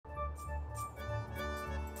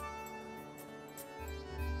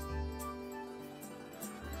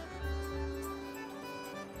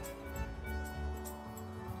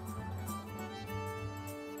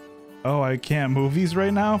Oh, I can't move these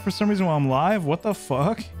right now for some reason while I'm live? What the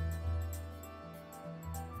fuck?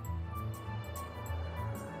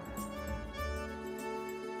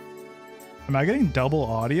 Am I getting double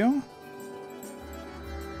audio?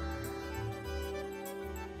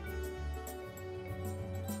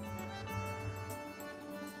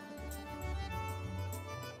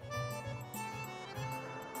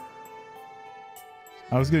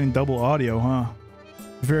 I was getting double audio, huh?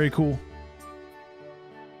 Very cool.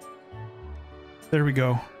 There we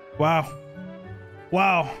go. Wow.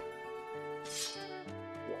 Wow.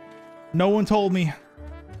 No one told me.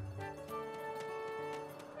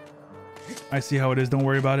 I see how it is. Don't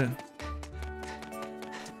worry about it.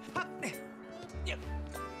 All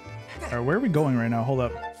right, where are we going right now? Hold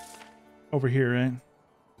up. Over here, right?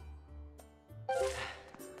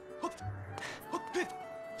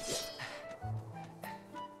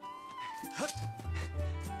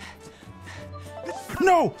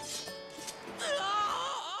 No!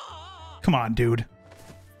 Come on, dude.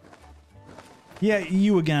 Yeah,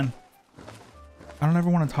 you again. I don't ever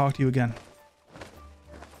want to talk to you again.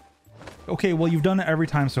 Okay, well, you've done it every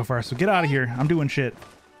time so far, so get out of here. I'm doing shit.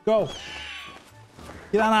 Go.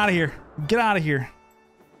 Get on out of here. Get out of here.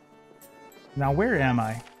 Now, where am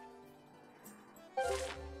I?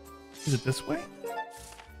 Is it this way?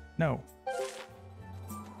 No.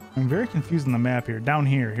 I'm very confused on the map here. Down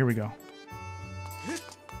here. Here we go.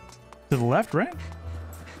 To the left, right?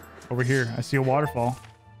 Over here. I see a waterfall.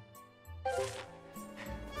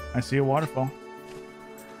 I see a waterfall.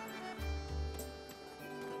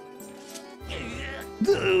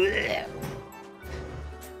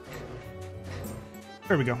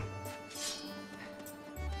 There we go.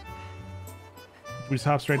 We just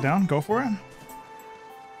hop straight down? Go for it? Can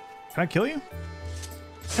I kill you?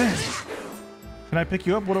 Can I pick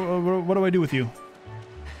you up? What do I do with you?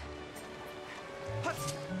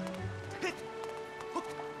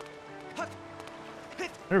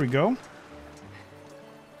 There we go.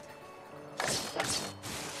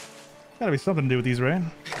 Gotta be something to do with these, right?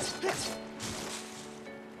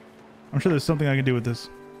 I'm sure there's something I can do with this.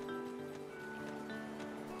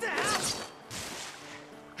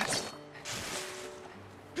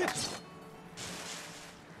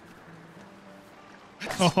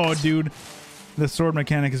 Oh, dude. The sword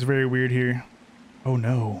mechanic is very weird here. Oh,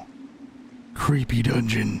 no. Creepy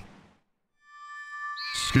dungeon.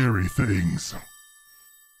 Scary things.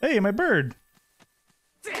 Hey, my bird.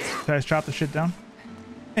 Can I just chop the shit down?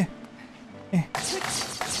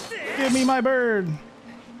 Give me my bird.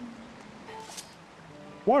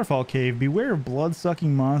 Waterfall cave. Beware of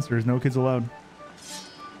blood-sucking monsters. No kids allowed.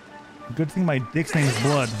 Good thing my dick's name is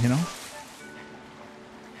Blood, you know?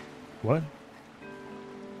 What?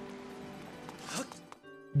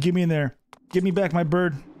 Get me in there. Give me back my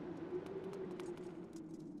bird.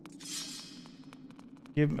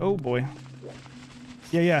 Give. Oh boy.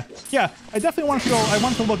 Yeah. I definitely want to go. I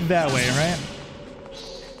want to look that way, right?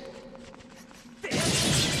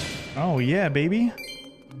 Oh yeah, baby.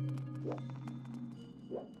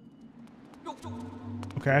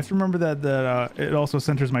 Okay, I have to remember that it also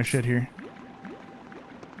centers my shit here.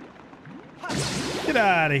 Get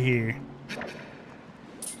out of here.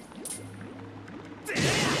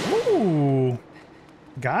 Ooh.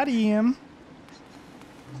 Got him.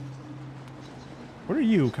 What are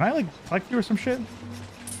you? Can I like collect you or some shit?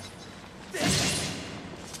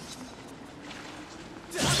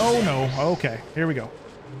 Oh no. Okay, here we go.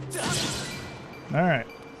 All right.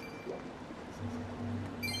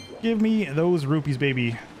 Give me those rupees,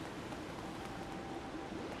 baby.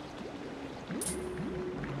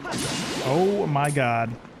 Oh my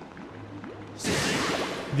god.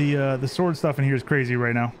 The sword stuff in here is crazy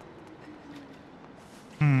right now.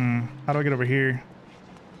 How do I get over here?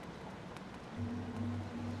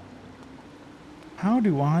 How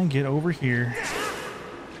do I get over here?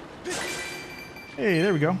 Hey,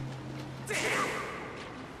 there we go.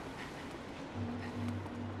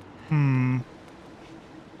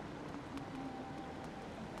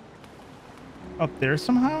 Up there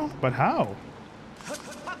somehow? But how?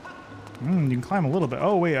 You can climb a little bit.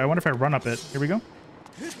 Oh, wait. I wonder if I run up it. Here we go.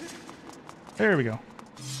 There we go.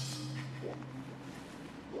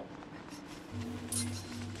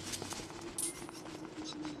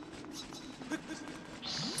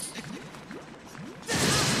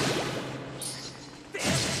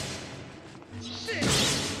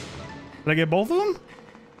 Did I get both of them?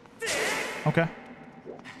 Okay.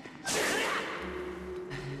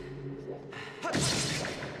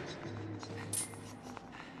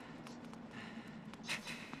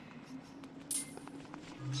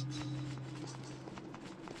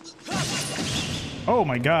 Oh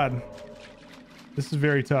my god. This is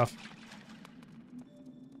very tough.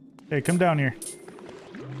 Hey, come down here.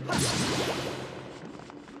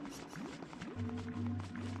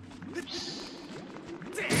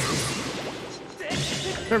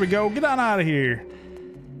 There we go. Get on out of here.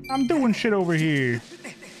 I'm doing shit over here.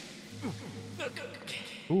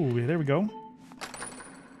 Ooh, there we go.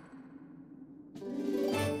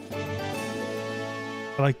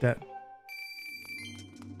 I like that.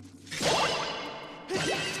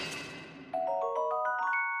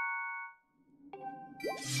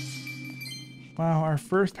 Wow, our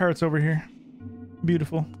first heart's over here.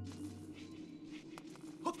 Beautiful.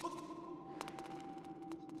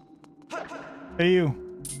 Hey,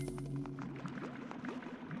 you.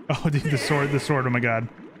 Oh, dude, the sword, oh my god.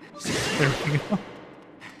 There we go.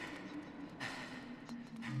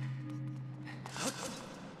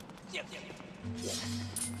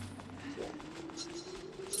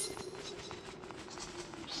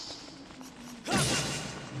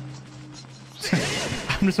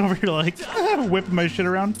 I'm just over here like whipping my shit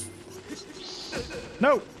around.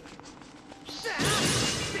 No.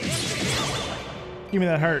 Give me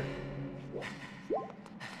that heart.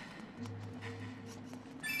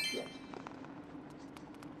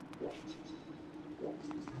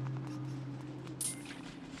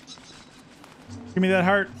 Give me that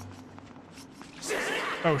heart.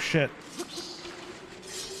 Oh shit.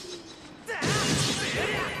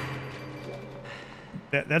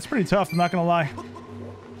 That's pretty tough, I'm not gonna lie.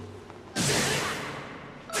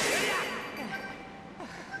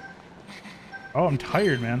 Oh, I'm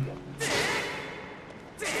tired, man.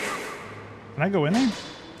 Can I go in there?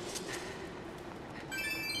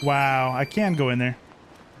 Wow, I can go in there.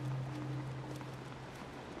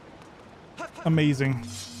 Amazing.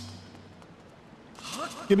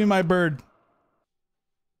 Give me my bird.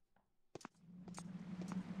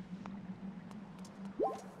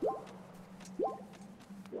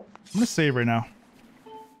 I'm gonna save right now.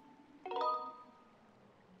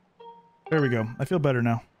 There we go. I feel better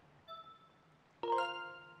now.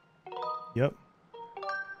 Yep.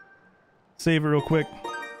 Save it real quick.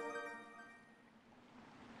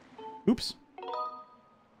 Oops.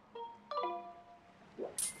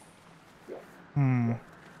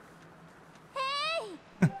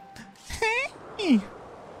 Hey!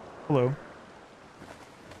 Hello.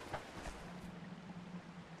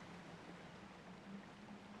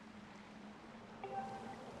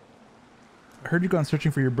 I heard you gone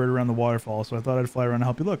searching for your bird around the waterfall, so I thought I'd fly around and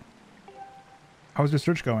help you look. How's your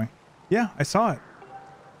search going? Yeah, I saw it.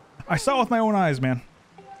 I saw it with my own eyes, man.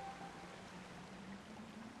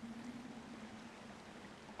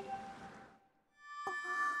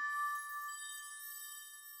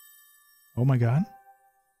 Oh my god.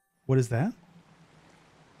 What is that?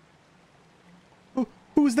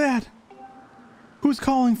 Who's that? Who's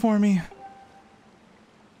calling for me?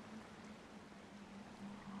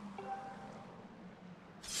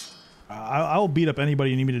 I'll beat up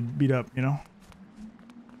anybody you need me to beat up, you know?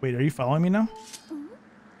 Wait, are you following me now?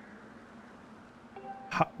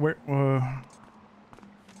 Where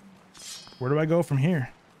do I go from here?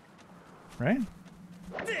 Right?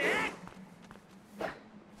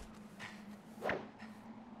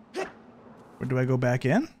 Where do I go back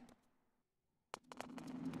in?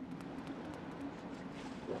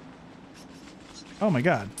 Oh my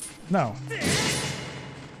god. No.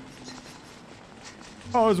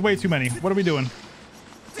 Oh, there's way too many. What are we doing?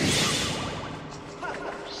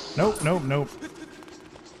 Nope, nope, nope.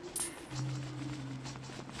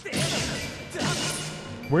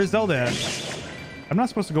 Where's Zelda at? I'm not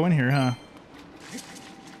supposed to go in here, huh?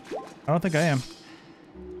 I don't think I am.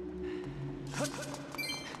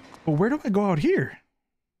 But where do I go out here?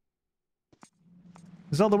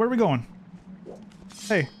 Zelda, where are we going?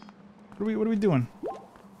 Hey, what are we doing?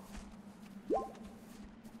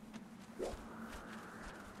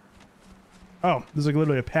 Oh, there's like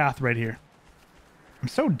literally a path right here. I'm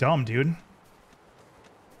so dumb, dude.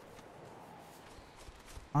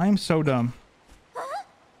 I'm so dumb.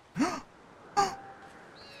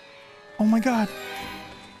 Oh my god.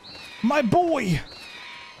 My boy!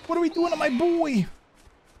 What are we doing to my boy?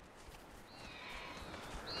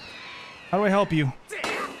 How do I help you?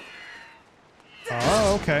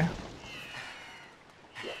 Oh, okay.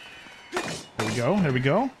 There we go, there we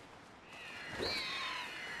go.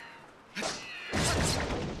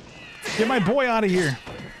 Get my boy out of here.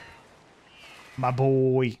 My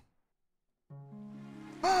boy.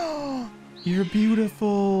 Oh, you're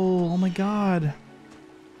beautiful. Oh my god.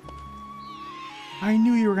 I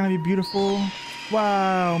knew you were gonna be beautiful.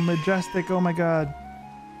 Wow, majestic. Oh my god.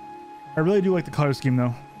 I really do like the color scheme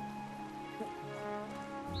though.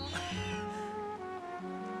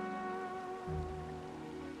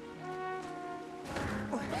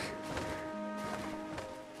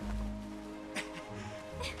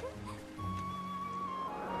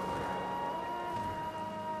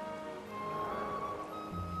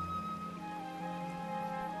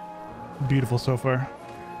 beautiful so far.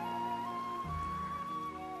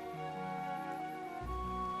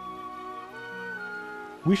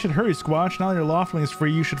 We should hurry, Squatch. Now that your loftling is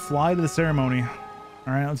free, you should fly to the ceremony.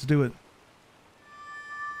 All right, let's do it.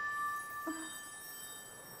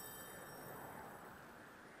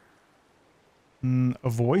 A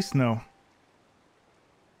voice? No.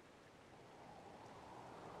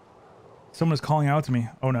 Someone is calling out to me.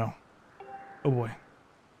 Oh no. Oh boy.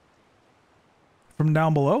 From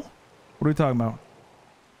down below? What are we talking about?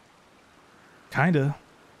 Kinda.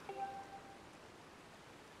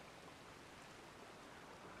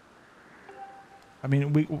 I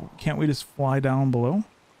mean, can't we just fly down below?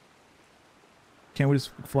 Can't we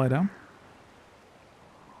just fly down?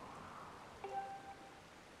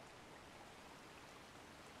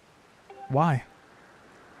 Why?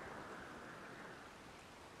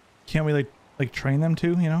 Can't we like train them to,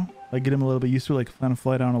 you know? Like get them a little bit used to, like kind of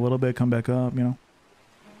fly down a little bit, come back up, you know?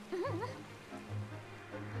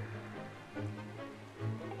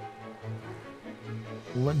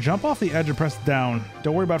 Jump off the edge and press down.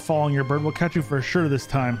 Don't worry about falling. Your bird will catch you for sure this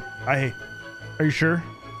time. Are you sure?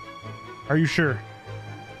 Are you sure?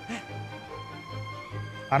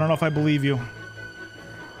 I don't know if I believe you.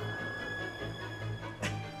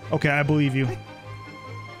 Okay, I believe you.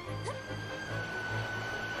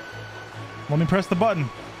 Let me press the button.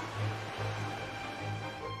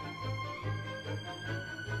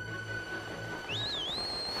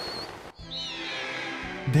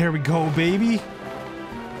 There we go, baby.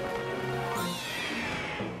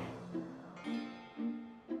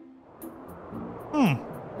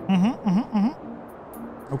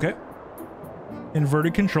 Okay.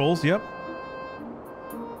 Inverted controls, yep.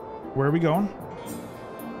 Where are we going?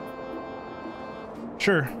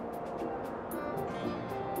 Sure.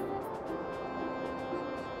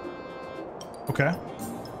 Okay.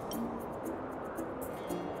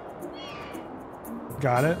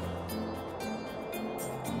 Got it.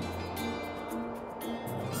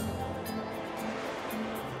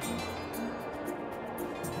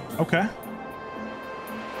 Okay.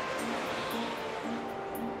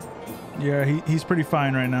 Yeah, he's pretty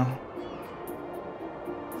fine right now.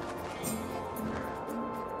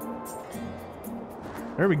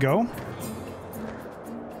 There we go.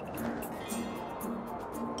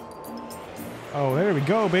 Oh, there we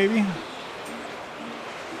go, baby.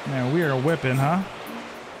 Man, we are whipping, huh?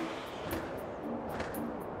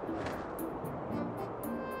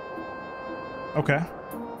 Okay.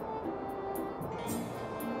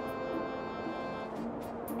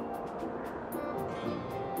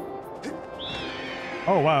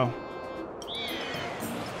 Oh, wow.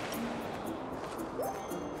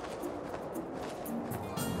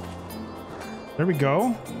 There we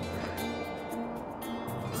go.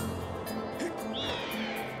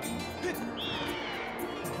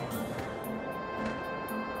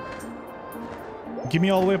 Give me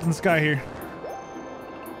all the way up in the sky here.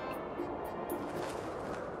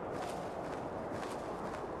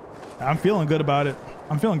 I'm feeling good about it.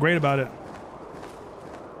 I'm feeling great about it.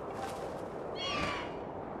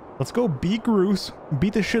 Let's go beat Groose,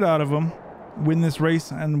 beat the shit out of him, win this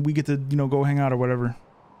race, and we get to, you know, go hang out or whatever.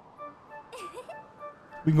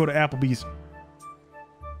 We can go to Applebee's.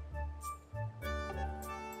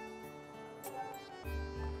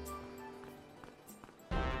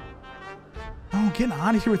 Oh, get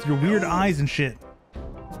out of here with your weird eyes and shit.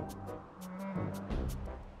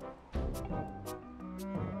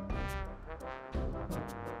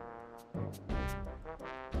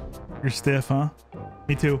 You're stiff, huh?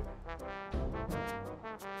 Me too.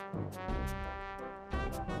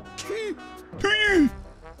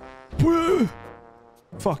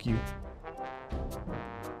 Fuck you.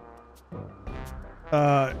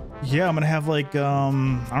 Yeah, I'm gonna have like, I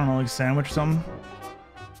don't know, like a sandwich or something.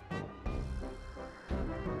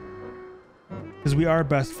 Because we are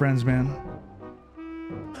best friends, man.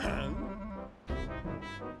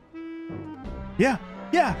 Yeah,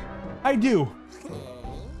 I do.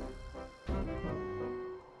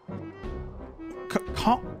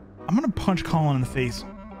 I'm gonna punch Colin in the face.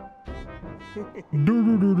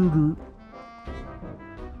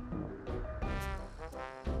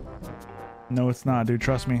 No, it's not, dude.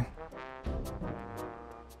 Trust me.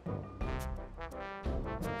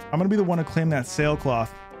 I'm gonna be the one to claim that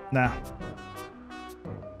sailcloth. Nah.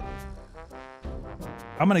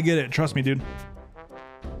 I'm gonna get it. Trust me, dude.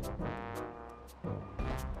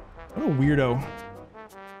 What a weirdo.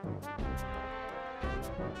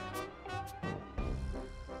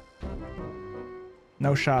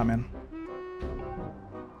 No shot, man.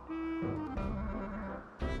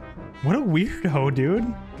 What a weirdo,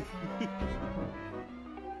 dude.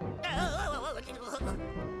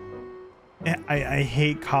 I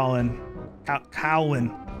hate Colin.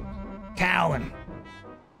 Colin.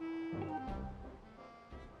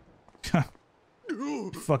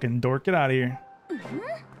 Fucking dork, get out of here.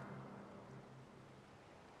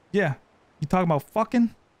 Yeah, you talking about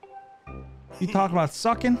fucking? You talking about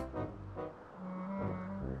sucking?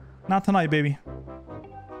 Not tonight, baby.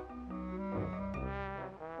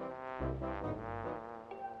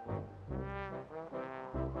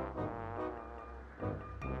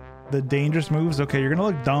 The dangerous moves? Okay, you're gonna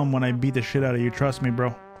look dumb when I beat the shit out of you. Trust me,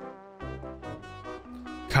 bro.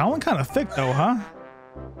 Colin kind of thick though, huh?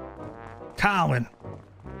 Colin.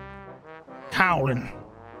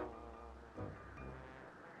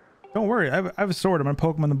 Don't worry, I have a sword. I'm gonna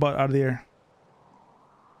poke him in the butt out of the air.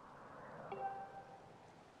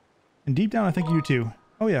 And deep down, I think you too.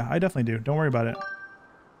 Oh yeah, I definitely do. Don't worry about it.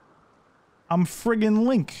 I'm friggin'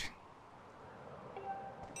 Link.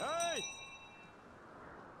 Hey!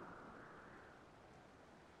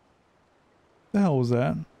 The hell was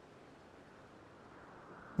that?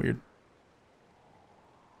 Weird.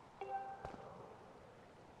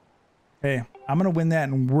 Hey, I'm gonna win that,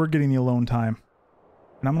 and we're getting the alone time.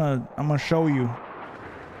 And I'm gonna show you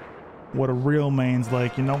what a real main's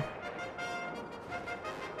like, you know?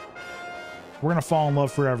 We're gonna fall in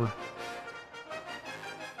love forever.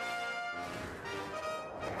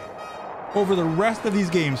 Over the rest of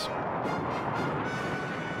these games,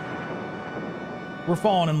 we're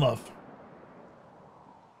falling in love.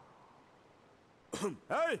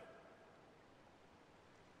 Hey!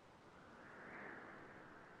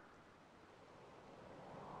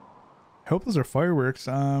 I hope those are fireworks.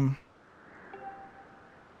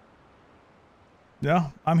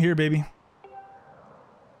 Yeah, I'm here, baby.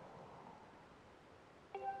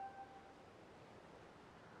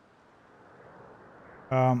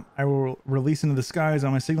 I will release into the skies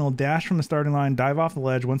on my signal, dash from the starting line, dive off the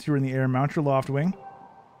ledge. Once you're in the air, mount your loft wing.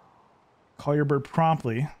 Call your bird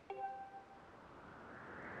promptly.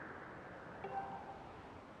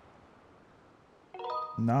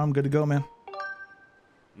 No, I'm good to go, man.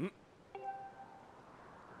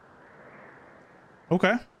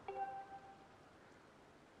 Okay.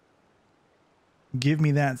 Give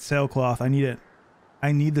me that sailcloth. I need it.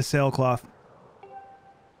 I need the sailcloth.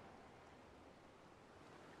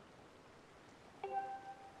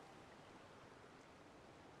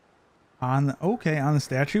 Okay, on the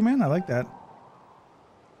statue, man. I like that.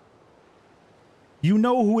 You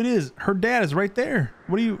know who it is. Her dad is right there.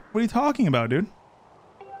 What are you talking about, dude?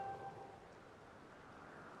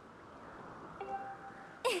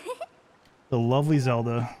 The lovely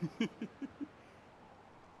Zelda.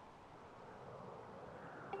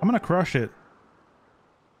 I'm gonna crush it.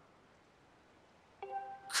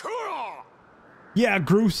 Yeah,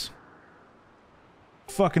 Groose.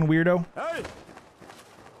 Fucking weirdo. Hey.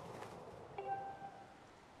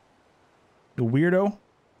 The weirdo.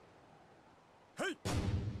 Hey.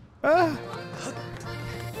 Ah.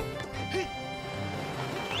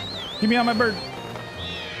 Get me on my bird.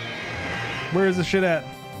 Where is the shit at?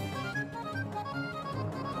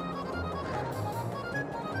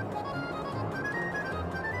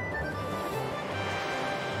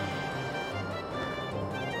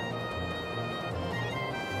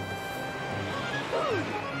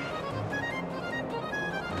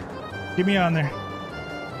 Get me on there.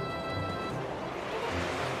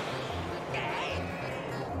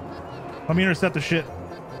 Let me intercept the shit.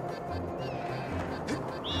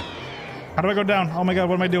 How do I go down? Oh my god,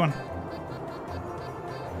 what am I doing?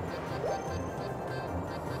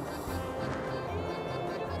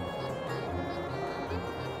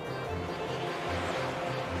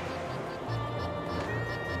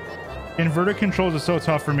 Inverted controls are so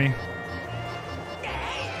tough for me.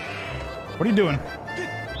 What are you doing?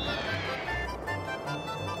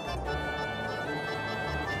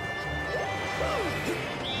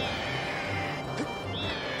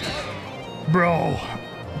 Bro,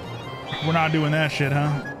 we're not doing that shit,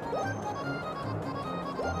 huh?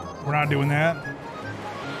 We're not doing that.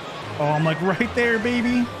 Oh, I'm like right there,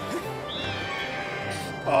 baby.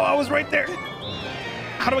 Oh, I was right there.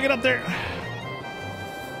 How do I get up there?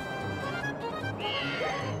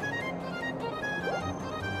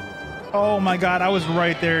 Oh my god, I was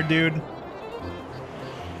right there, dude.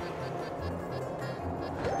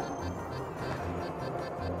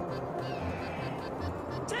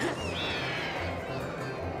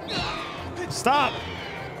 Stop!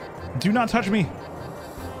 Do not touch me.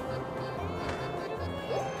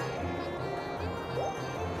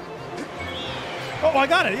 Oh, I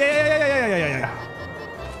got it. Yeah.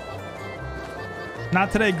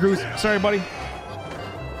 Not today, Groose. Sorry, buddy.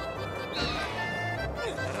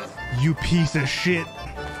 You piece of shit.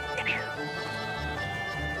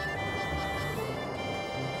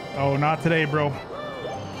 Oh, not today, bro.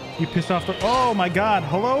 You pissed off the... Oh, my God.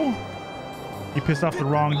 Hello? You pissed off the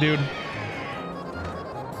wrong dude.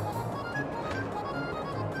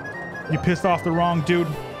 You pissed off the wrong dude.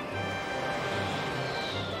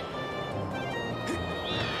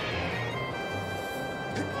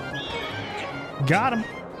 Got him.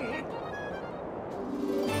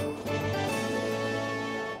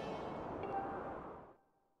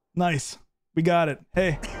 Nice. We got it.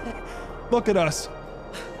 Hey, look at us.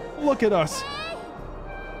 Look at us.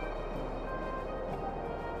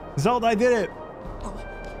 Zelda, I did it.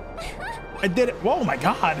 I did it. Whoa, my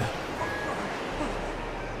God.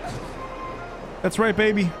 That's right,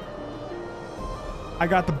 baby. I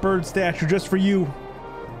got the bird statue just for you.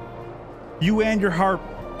 You and your harp.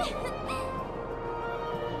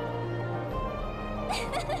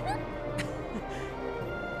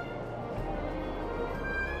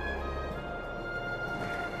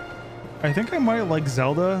 I think I might like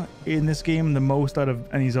Zelda in this game the most out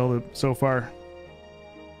of any Zelda so far.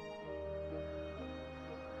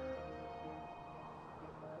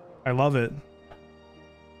 I love it.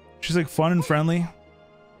 She's like fun and friendly.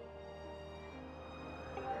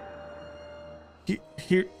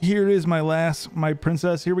 Here it is, my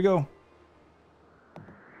princess. Here we go.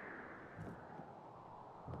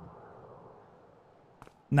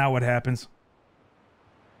 Now what happens?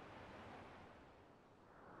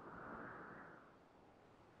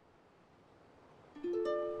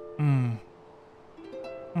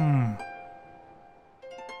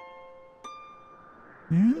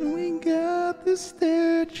 And we got the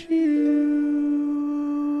statue,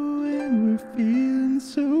 and we're feeling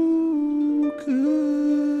so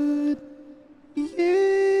good. Yeah.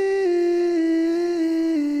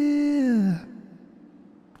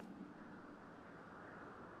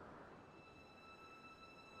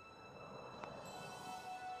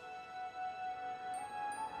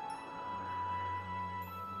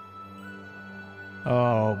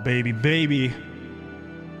 Oh, baby, baby.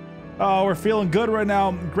 Oh, we're feeling good right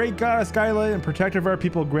now. Great goddess Skylight and protector of our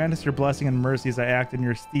people, grant us your blessing and mercy as I act in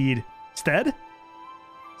your steed. Steed?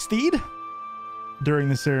 During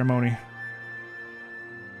the ceremony.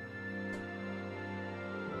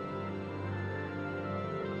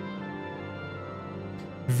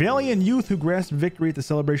 Valiant youth who grasped victory at the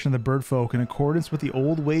celebration of the bird folk in accordance with the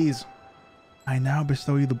old ways. I now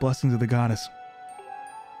bestow you the blessings of the goddess.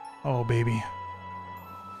 Oh, baby.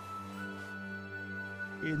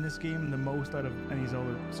 In this game, the most out of any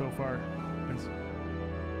Zelda so far. We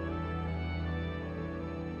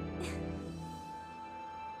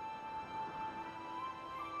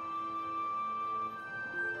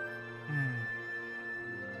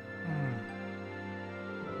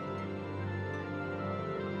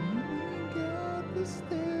got the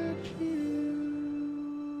statue,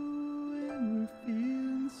 and we're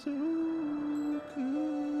feeling so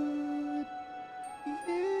good.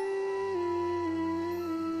 Yeah.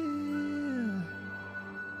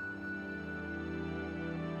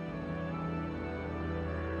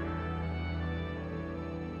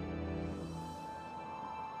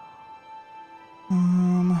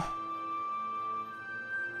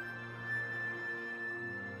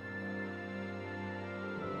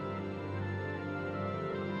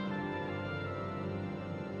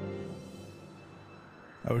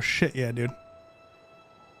 Oh shit, yeah, dude.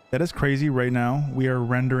 That is crazy. Right now, we are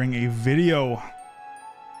rendering a video.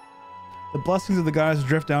 The blessings of the gods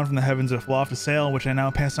drift down from the heavens of aloft a sail, which I now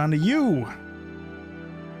pass on to you.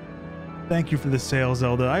 Thank you for the sail,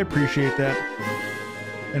 Zelda. I appreciate that.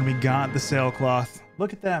 And we got the sailcloth.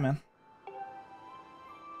 Look at that, man.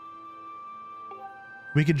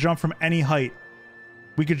 We could jump from any height.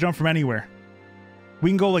 We could jump from anywhere. We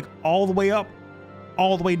can go like all the way up,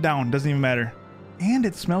 all the way down. Doesn't even matter. And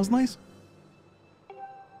it smells nice.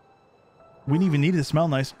 We didn't even need it to smell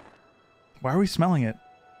nice. Why are we smelling it?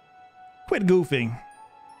 Quit goofing.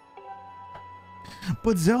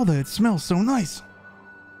 But Zelda, it smells so nice.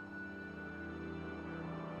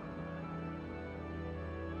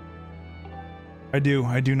 I do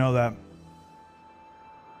know that.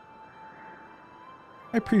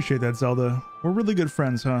 I appreciate that, Zelda. We're really good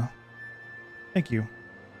friends, huh? Thank you.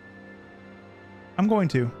 I'm going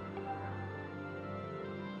to.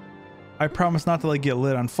 I promise not to like get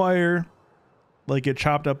lit on fire, like get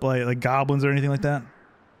chopped up like goblins or anything like that.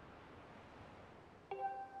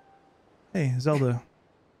 Hey, Zelda.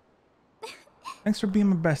 Thanks for being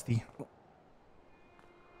my bestie.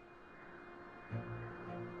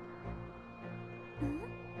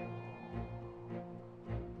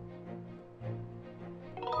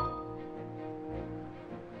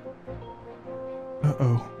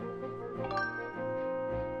 Uh-oh.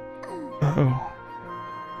 Uh-oh.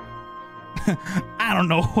 I don't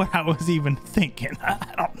know what I was even thinking.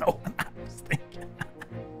 I don't know what I was thinking.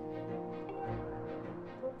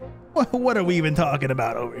 What are we even talking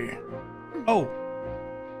about over here? Oh.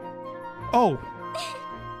 Oh.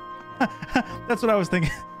 That's what I was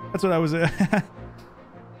thinking. That's what I was.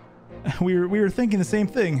 We were thinking the same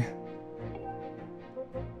thing.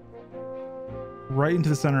 Right into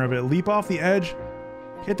the center of it. Leap off the edge.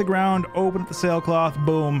 Hit the ground. Open up the sailcloth.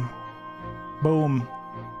 Boom. Boom.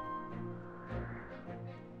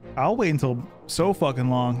 I'll wait until so fucking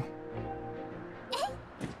long.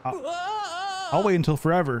 I'll wait until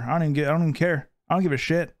forever. I don't even care. I don't give a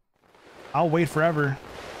shit. I'll wait forever.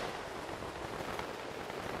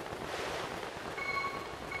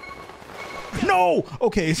 No!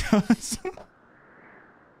 Okay.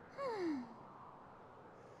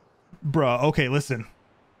 Bruh, okay, listen.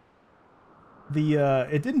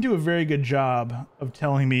 It didn't do a very good job of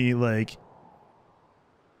telling me, like,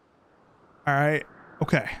 all right,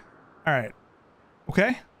 okay, all right,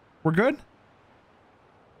 okay, we're good?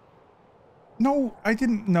 No, I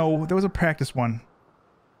didn't know. There was a practice one.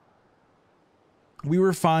 We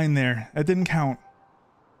were fine there. That didn't count.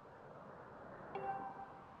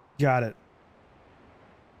 Got it.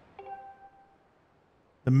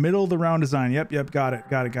 The middle of the round design. Yep, got it.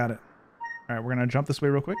 All right, we're gonna jump this way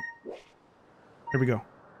real quick. Here we go.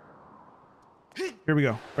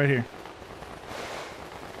 Right here.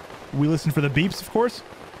 We listen for the beeps, of course.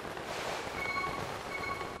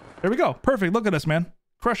 There we go. Perfect. Look at us, man.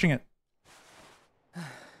 Crushing it.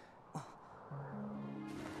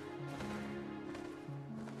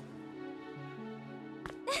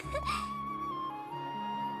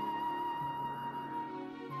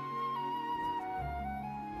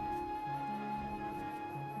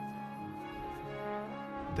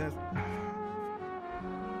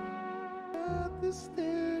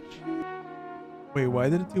 Wait, why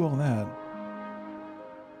did it do all that?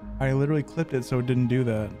 I literally clipped it so it didn't do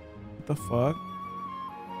that. What the fuck?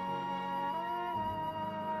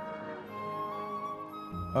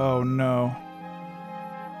 Oh no.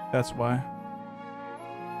 That's why.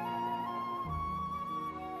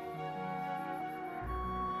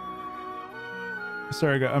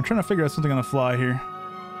 Sorry, guys. I'm trying to figure out something on the fly here.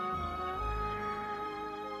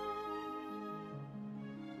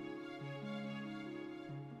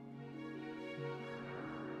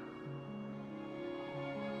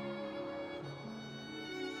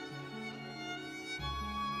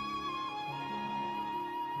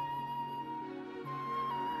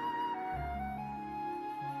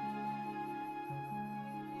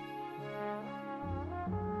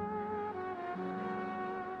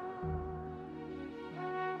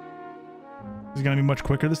 Is it gonna be much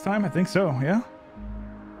quicker this time? I think so, yeah?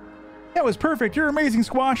 That was perfect. You're amazing,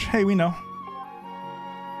 Squash. Hey, we know.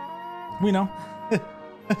 We know.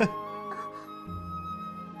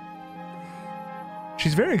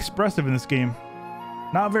 She's very expressive in this game.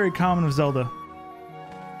 Not very common with Zelda.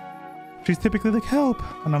 She's typically like, help.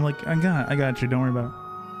 And I'm like, I got you. Don't worry about it.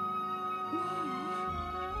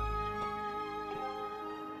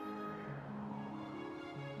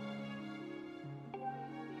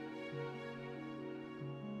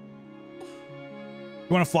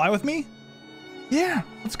 You want to fly with me? Yeah,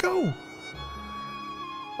 let's go.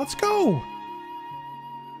 Let's go.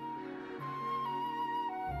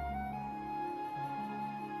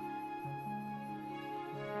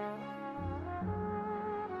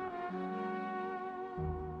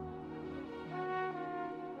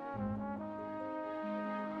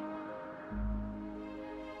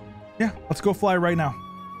 Yeah, let's go fly right now.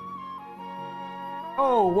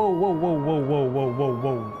 Oh, whoa.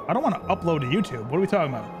 I don't want to upload to YouTube. What are we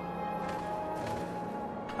talking about?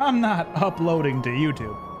 I'm not uploading to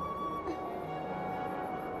YouTube.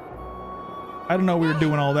 I don't know we were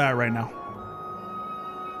doing all that right now.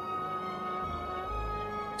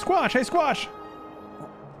 Squash, hey Squash.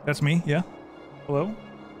 That's me, yeah. Hello?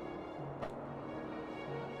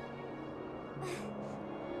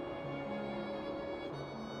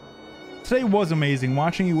 Today was amazing.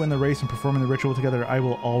 Watching you win the race and performing the ritual together, I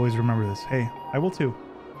will always remember this. Hey, I will too.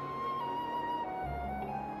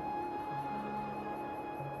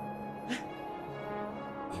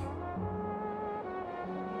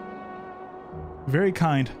 Very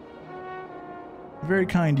kind. Very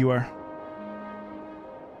kind you are.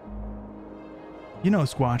 You know,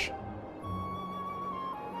 Squash.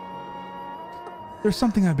 There's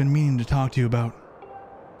something I've been meaning to talk to you about.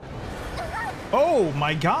 Oh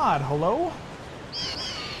my god, hello?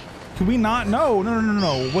 Can we not? No.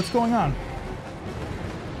 What's going on?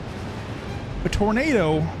 A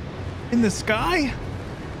tornado in the sky?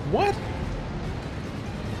 What?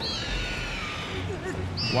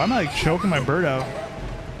 Why am I like choking my bird out?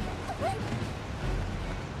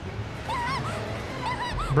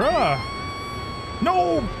 Bruh.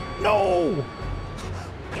 No, no.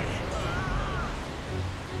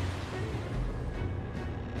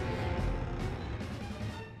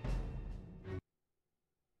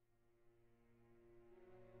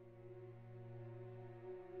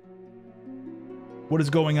 What is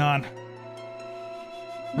going on?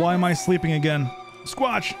 Why am I sleeping again?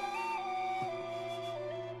 Squatch!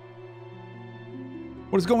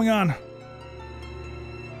 What is going on?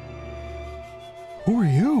 Who are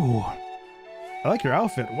you? I like your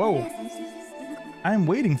outfit. Whoa. I am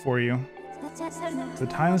waiting for you. The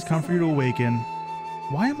time has come for you to awaken.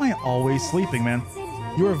 Why am I always sleeping, man?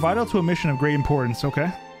 You are vital to a mission of great importance, okay?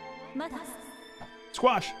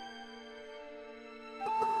 Squatch!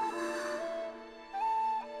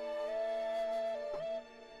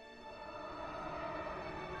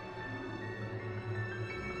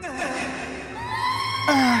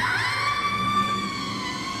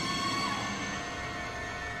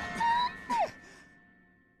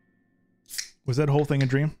 Was that whole thing a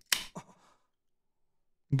dream?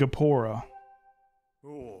 Gapora.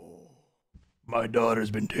 Oh. My daughter's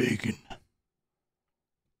been taken.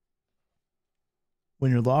 When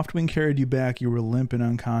your loftwing carried you back, you were limp and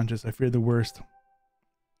unconscious. I feared the worst.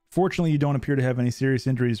 Fortunately, you don't appear to have any serious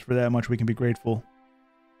injuries. For that much, we can be grateful.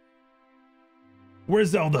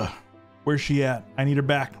 Where's Zelda? Where's she at? I need her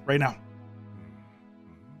back right now.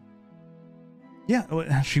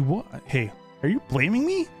 Yeah, she was. Hey, are you blaming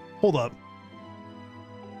me? Hold up.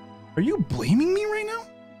 Are you blaming me right now?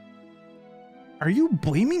 Are you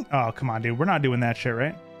blaming? Oh, come on, dude. We're not doing that shit,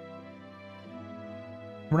 right?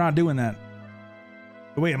 We're not doing that.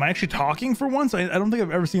 Wait, am I actually talking for once? I don't think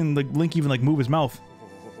I've ever seen like Link even like move his mouth.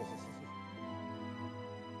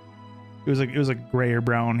 It was like gray or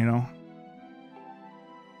brown, you know.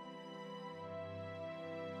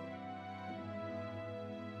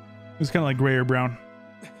 It was kind of like gray or brown.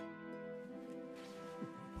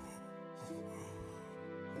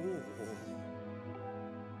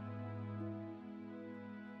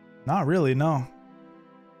 Not really, no.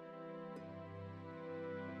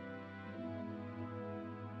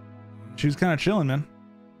 She was kind of chilling, man.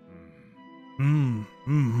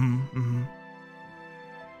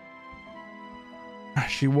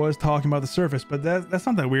 She was talking about the surface, but that's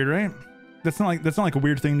not that weird, right? That's not like a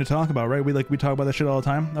weird thing to talk about, right? We talk about that shit all the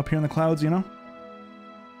time up here in the clouds, you know?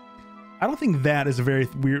 I don't think that is a very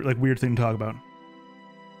weird thing to talk about.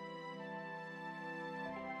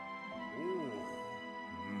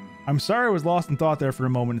 I'm sorry I was lost in thought there for a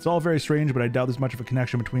moment. It's all very strange, but I doubt there's much of a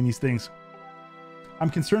connection between these things. I'm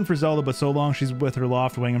concerned for Zelda, but so long she's with her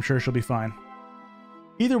loftwing, I'm sure she'll be fine.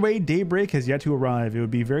 Either way, daybreak has yet to arrive. It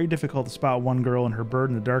would be very difficult to spot one girl and her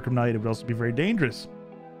bird in the dark of night. It would also be very dangerous.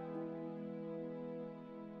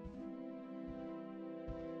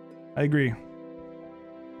 I agree.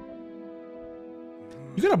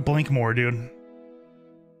 You gotta blink more, dude.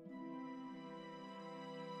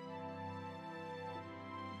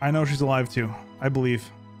 I know she's alive too. I believe.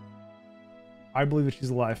 I believe that she's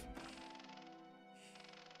alive.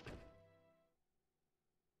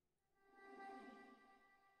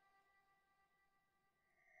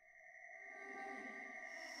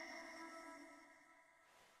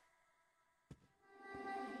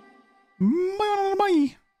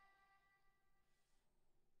 Bye.